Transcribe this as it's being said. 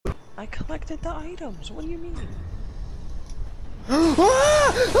I collected the items. What do you mean?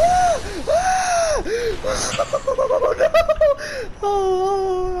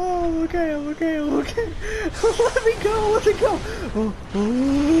 Oh, I'm okay, I'm okay, I'm okay. Let me go, let me go.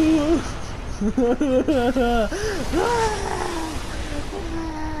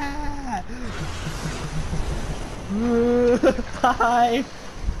 Hi,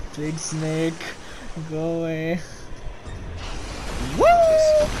 big snake. Go away. Woo!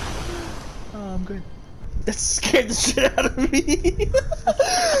 Oh, I'm good. That scared the shit out of me.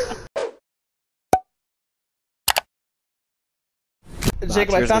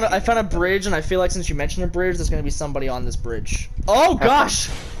 Jacob, I found a bridge, and I feel like since you mentioned a bridge, there's gonna be somebody on this bridge. Oh gosh!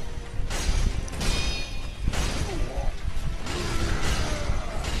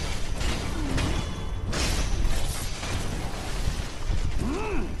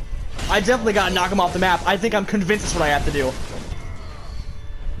 I definitely gotta knock him off the map. I think I'm convinced that's what I have to do.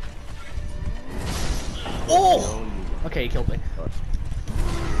 Oh! Okay, he killed me.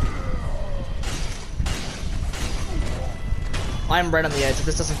 I'm right on the edge. If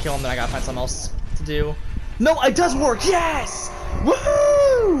this doesn't kill him, then I gotta find something else to do. No, it does work! Yes!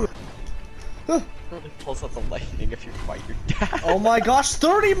 Woohoo! It really pulls out the lightning if you fight your dad. Oh my gosh,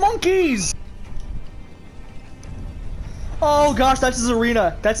 30 monkeys! Oh gosh, that's his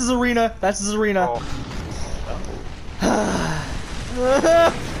arena. That's his arena. That's his arena. Oh.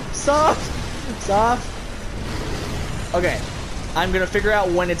 Stop! Stop! Okay, I'm gonna figure out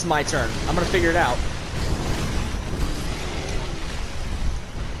when it's my turn. I'm gonna figure it out.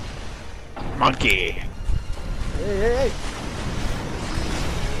 Monkey! Hey, hey, hey!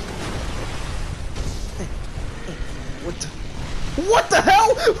 What the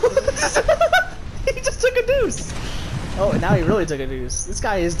hell? He just took a deuce! Oh, and now he really took a deuce. This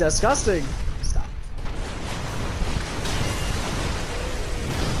guy is disgusting. Stop.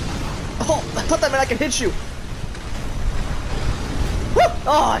 Oh, I thought that meant I could hit you. Woo!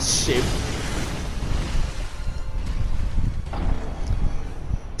 Oh, shoot.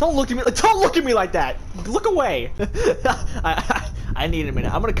 Don't look at me. Don't look at me like that. Look away. I need a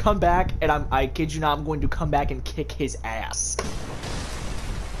minute. I'm gonna come back, and I kid you not, I'm going to come back and kick his ass.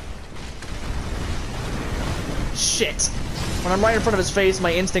 Shit. When I'm right in front of his face,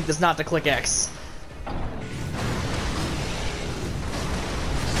 my instinct is not to click X.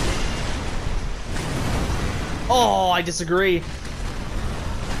 Oh, I disagree.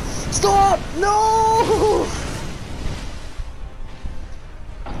 Stop! No!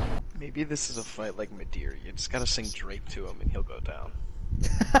 Maybe this is a fight like Madeira. You just gotta sing Drake to him and he'll go down.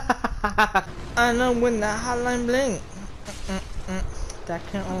 I know when the hotline blink. That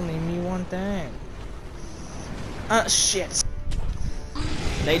can only mean one thing. Shit.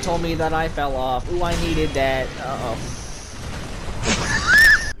 They told me that I fell off. Ooh, I needed that. Uh-oh.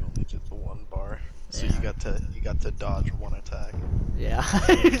 You only did the one bar, so yeah. you got to dodge one attack. Yeah,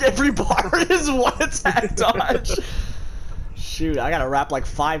 every bar is one attack dodge. Shoot, I gotta rap like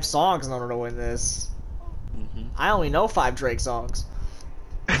 5 songs in order to win this. I only know 5 Drake songs.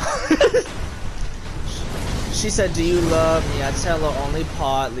 She said, do you love me? I tell her only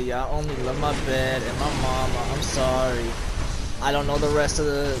partly. I only love my bed and my mama. I'm sorry. I don't know the rest of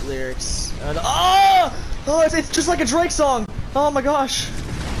the lyrics. Oh! Oh, it's just like a Drake song. Oh my gosh.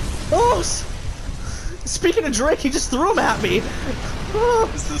 Oh! Speaking of Drake, he just threw him at me. Oh.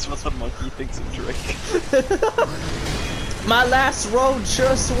 Is this what the monkey thinks of Drake? My last road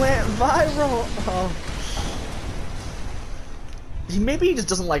just went viral. Oh. Maybe he just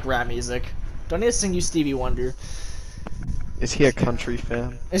doesn't like rap music. Do I need to sing you Stevie Wonder? Is he a country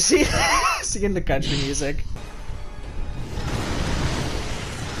fan? Is he into country music?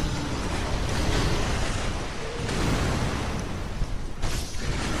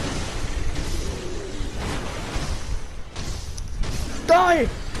 Die!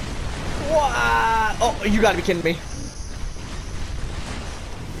 What? Oh, you gotta be kidding me.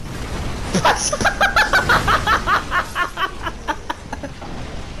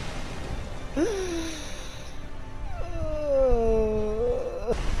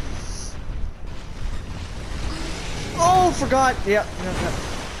 Oh, forgot. Yeah.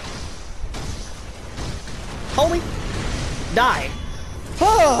 Homie, die.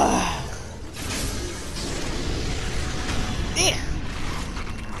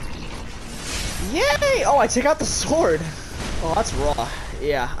 Yay! Oh, I take out the sword. Oh, that's raw.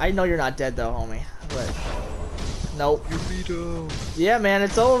 Yeah, I know you're not dead though, homie. But nope. Yeah, man,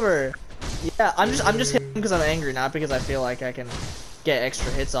 it's over. Yeah, I'm just hitting because I'm angry, not because I feel like I can get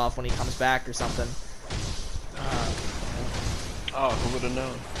extra hits off when he comes back or something. Oh, who would have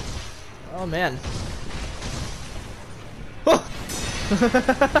known? Oh man. Oh.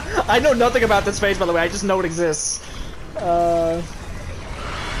 I know nothing about this phase, by the way. I just know it exists. Whoa,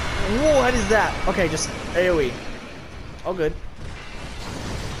 what is that? Okay, just AoE. Oh, good.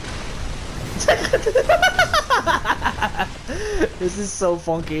 This is so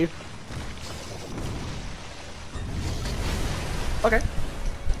funky. Okay,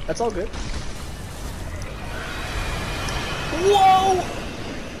 that's all good. Whoa!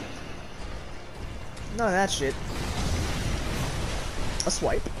 None of that shit. A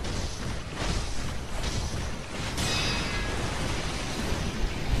swipe.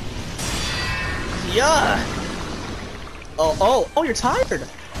 Yeah. Oh, you're tired.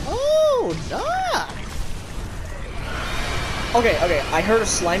 Oh, nah. Okay, I heard a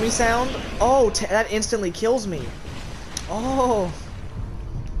slimy sound. Oh, that instantly kills me. Oh.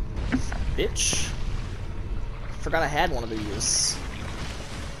 Bitch. Forgot I had one of these.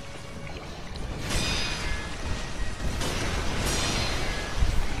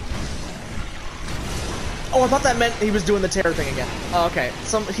 Oh, I thought that meant he was doing the terror thing again. Oh, okay.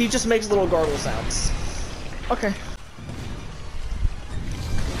 He just makes little gargle sounds. Okay.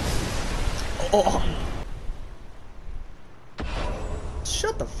 Oh.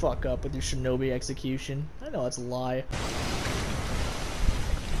 Shut the fuck up with your shinobi execution. I know that's a lie.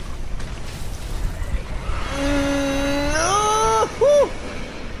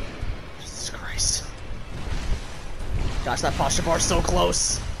 Jesus Christ. Gosh, that posture bar's so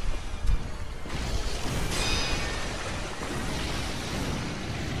close.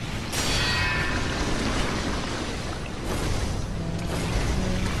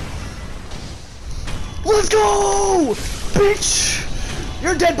 Let's go! Bitch!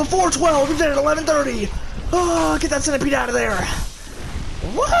 You're dead before 12, you're dead at 11:30! Oh, get that centipede out of there!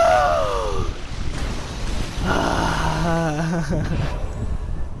 Whoa!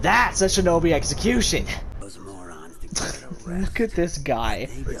 That's a shinobi execution! Look at this guy.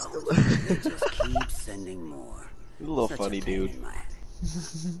 Just keep sending more. He's a little funny, dude.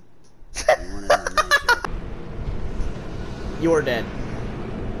 You're dead.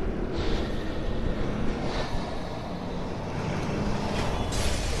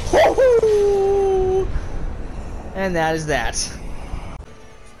 Woohoo! And that is that.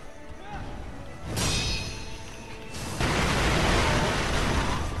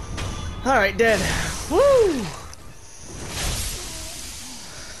 Alright, dead. Woo!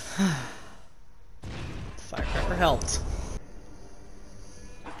 Firecracker helped.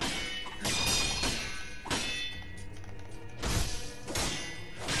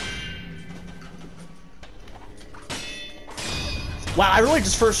 Wow, I really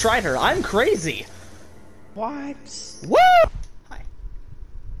just first tried her. I'm crazy. What? Woo! Hi.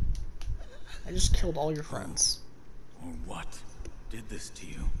 I just killed all your friends. Or what did this to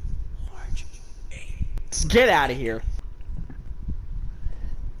you? Let's get out of here.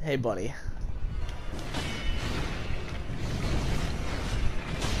 Hey, buddy.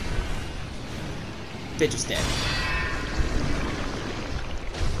 Bitch is dead.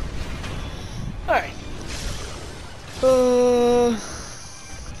 Alright.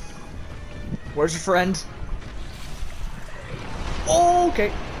 Where's your friend? Oh,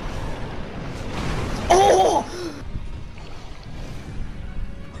 okay. Oh!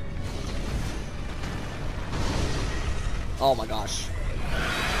 Oh my gosh.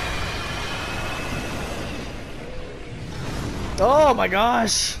 Oh my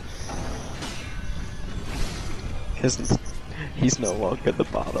gosh. He's no longer at the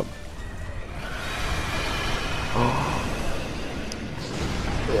bottom. Oh.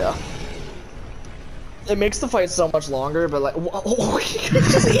 Yeah. It makes the fight so much longer, but like, oh, he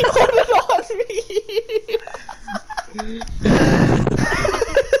just emoted on me.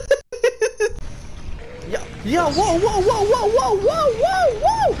 Yeah, whoa, whoa, whoa, whoa, whoa, whoa,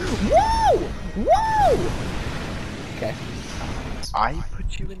 whoa, whoa, whoa! Okay. I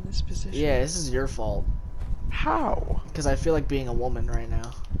put you in this position? Yeah, this is your fault. How? Because I feel like being a woman right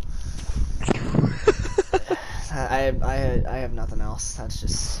now. I have nothing else. That's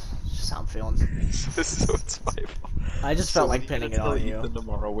just how I'm feeling. So it's my fault. I just felt like pinning it on you. Ethan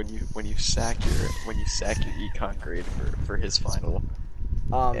tomorrow when you sack your econ grade for his final.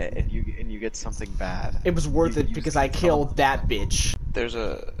 And you get something bad. It was worth it because I killed that bitch. There's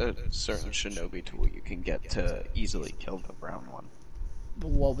a certain shinobi tool you can get to easily kill the brown one. But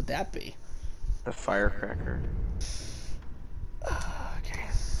what would that be? The firecracker. Okay.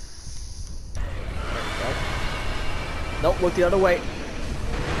 Nope. Nope, look the other way.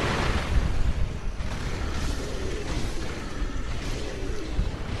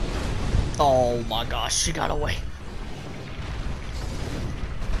 Oh my gosh, she got away.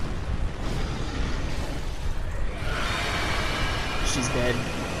 she's dead.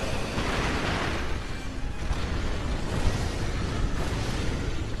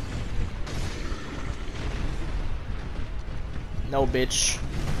 No, bitch.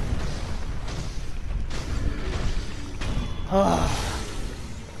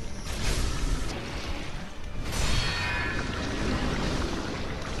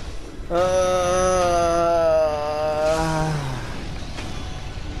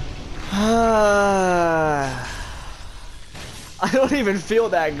 I don't even feel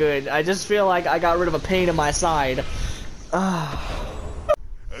that good. I just feel like I got rid of a pain in my side.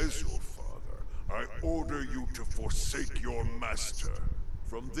 As your father, I order you to forsake your master.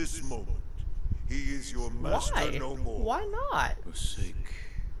 From this moment, he is your master no more. Why not? Forsake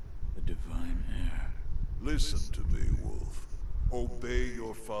the divine heir. Listen to me, Wolf. Obey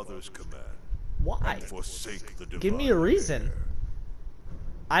your father's command. Why? And forsake the divine Give me a reason. heir.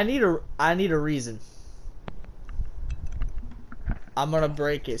 I need a reason. I'm gonna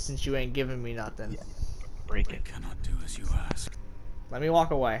break it since you ain't giving me nothing. Yeah. Break I it. cannot do as you ask. Let me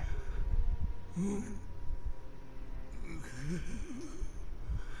walk away.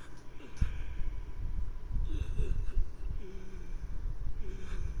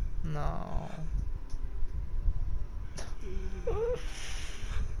 No.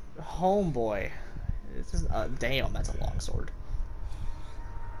 Homeboy. This is damn, that's a long sword.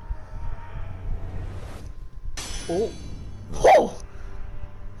 Oh. Oh!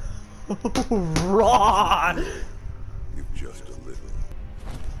 Raw! If just a little.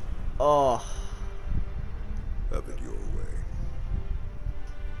 Oh. Have it your way.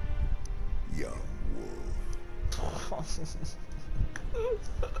 Young wolf.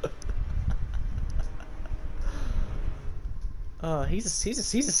 He's a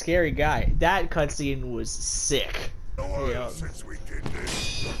scary guy. That cutscene was sick. Since we did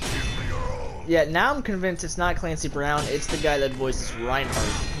this, give me your all. Yeah, now I'm convinced it's not Clancy Brown. It's the guy that voices Reinhardt.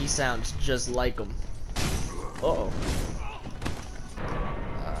 He sounds just like him. Uh-oh.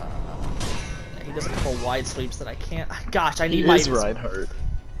 He doesn't pull wide sweeps that I can't. Gosh, I need my. He is Reinhardt.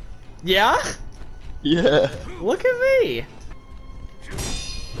 Yeah? Yeah. Look at me.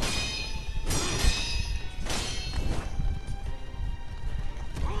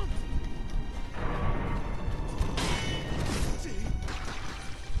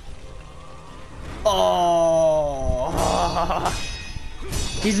 Oh,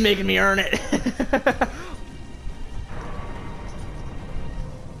 he's making me earn it.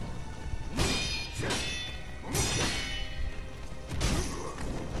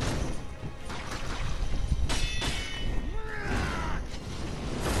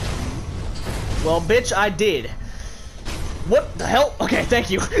 Well, bitch, I did. What the hell? Okay, thank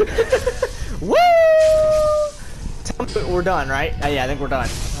you. Woo! Tell me we're done, right? Yeah, I think we're done.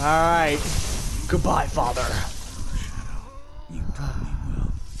 All right. Goodbye, father. You taught me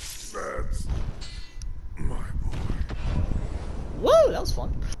well. That's my boy. Whoa, that was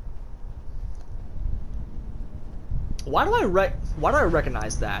fun. Why do I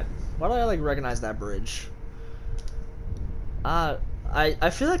recognize that? Why do I like recognize that bridge? I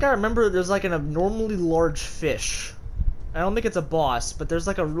feel like I remember there's like an abnormally large fish. I don't think it's a boss, but there's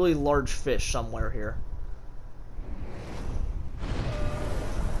like a really large fish somewhere here.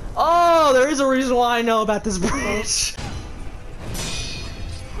 Oh, there is a reason why I know about this bridge.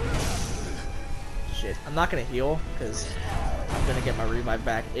 Shit, I'm not gonna heal, because I'm gonna get my revive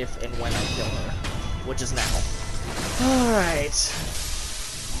back if and when I kill her, which is now. Alright.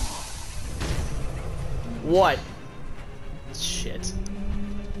 What? Shit.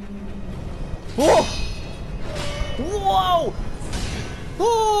 Whoa! Whoa!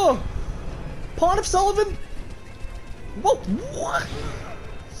 Oh! Pond of Sullivan? Whoa! What?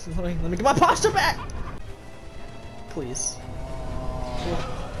 Let me get my posture back! Please.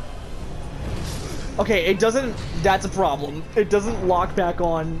 Okay, it doesn't. That's a problem. It doesn't lock back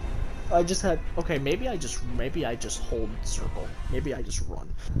on. I just had. Okay, maybe I just hold circle. Maybe I just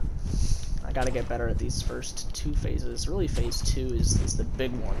run. I gotta get better at these first two phases. Really, phase 2 is the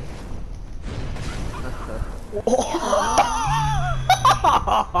big one.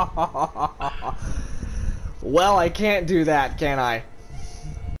 Well, I can't do that, can I?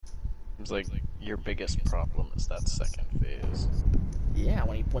 Seems like your biggest problem is that second phase. Yeah,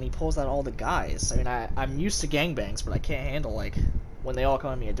 when he pulls out all the guys. I mean, I'm used to gangbangs, but I can't handle like when they all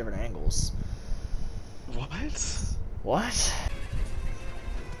come at me at different angles. What? What?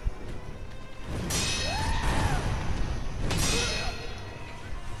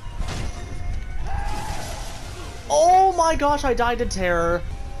 Oh my gosh, I died to terror.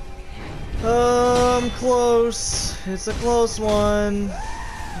 Close. It's a close one.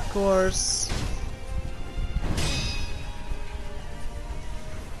 Of course.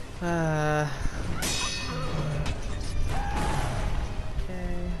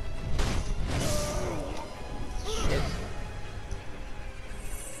 Okay. Shit.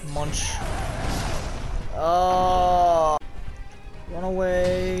 Munch. Oh. Run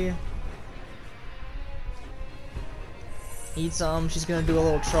away. Eat some. She's gonna do a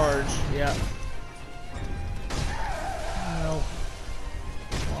little charge. Yeah. Nope.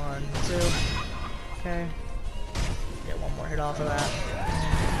 1, 2. Okay. Get one more hit off of that.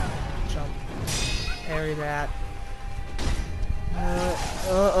 Jump. Parry that.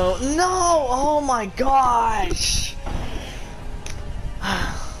 Uh-oh. No! Oh my gosh!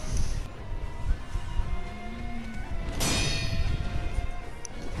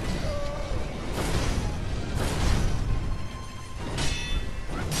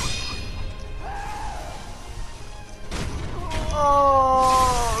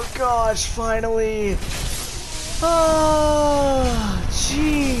 Oh gosh, finally! Oh,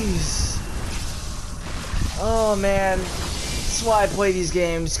 jeez! Oh man, that's why I play these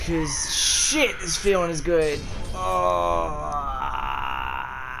games, cause shit, this feeling is good. Oh.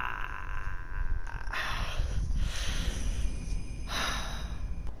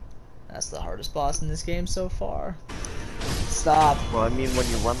 That's the hardest boss in this game so far. Stop. Well, I mean, when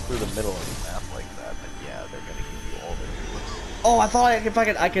you run through the middle of the map like that, then yeah, they're gonna give you all the moves. Oh, I thought if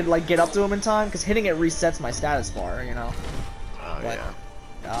I could like get up to him in time, because hitting it resets my status bar, you know. Oh But,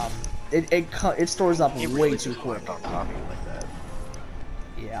 yeah. it stores up He way really too just quick. went on top of you like that.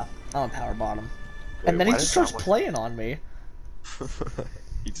 Yeah, I'm a power bottom. Wait, And then he why just does that starts look- playing on me.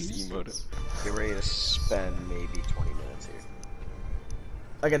 He just emoted. Get ready to spend maybe 20 minutes here.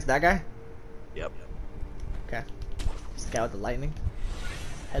 Against that guy? Yep. Okay. This guy with the lightning.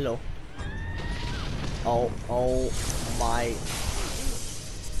 Hello. Oh my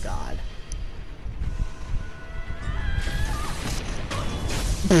god.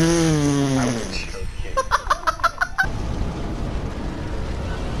 I was choking.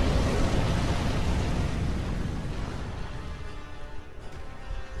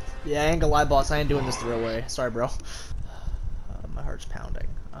 Yeah, I ain't gonna lie, boss. I ain't doing this throwaway. Sorry, bro. My heart's pounding.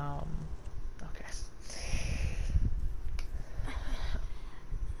 Okay.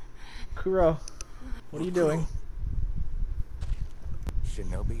 Kuro, what are you doing?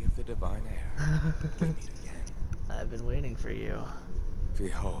 Shinobi of the divine air. We meet again. I've been waiting for you.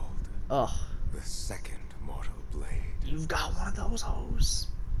 Behold, Oh, the second mortal blade. you've got one of those hoes.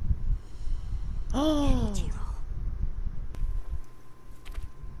 Oh.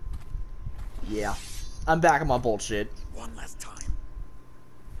 Yeah, I'm back on my bullshit. One last time.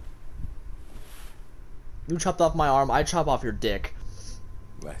 You chopped off my arm, I chop off your dick.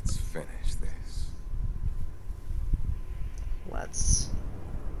 Let's finish this. Let's.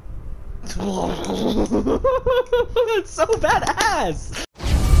 That's so badass!